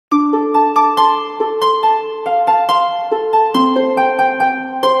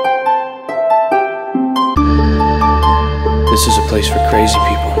place for crazy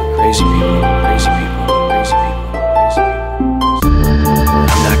people, crazy people, crazy people, crazy people, crazy people.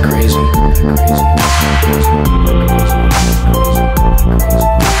 I'm not crazy,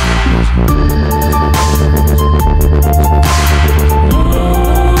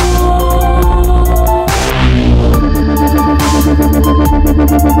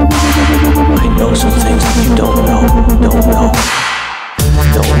 I know some things that you don't know, don't know.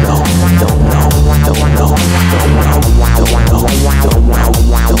 Don't know, don't know, don't know, don't know, don't know, don't know,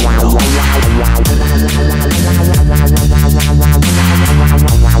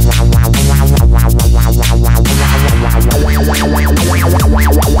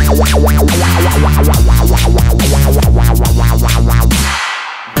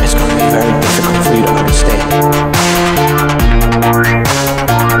 it's going to be very difficult for you to understand.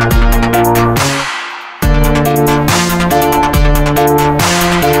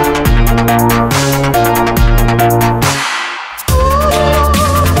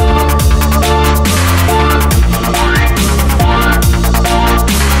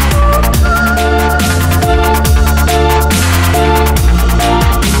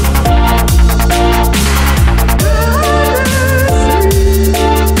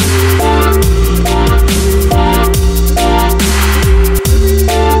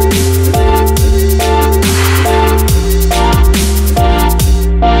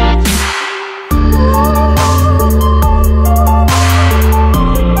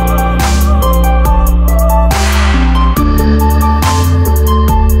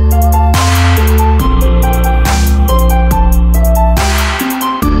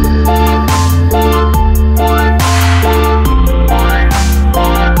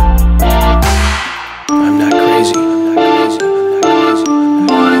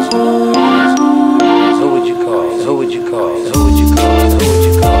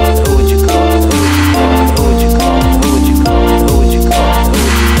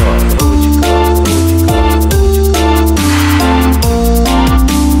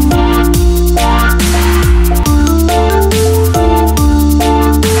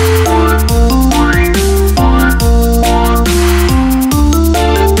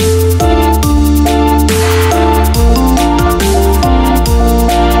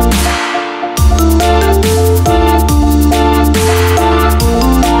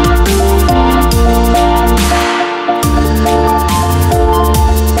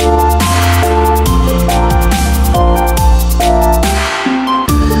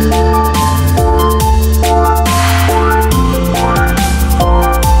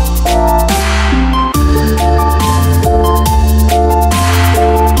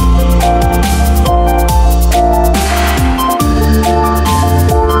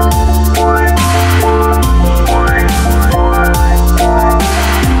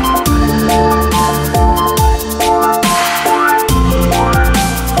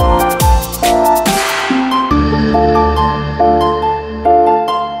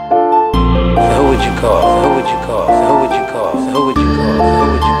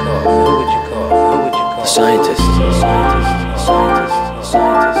 Scientists, scientists, scientists,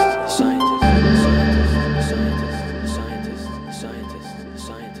 scientists, scientists, scientists, scientists,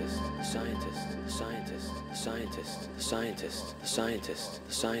 scientists, scientists, scientists, scientists, scientists,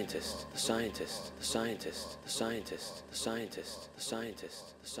 scientists, scientists, scientists, scientists, scientists,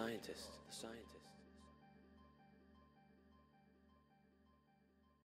 scientists, scientists.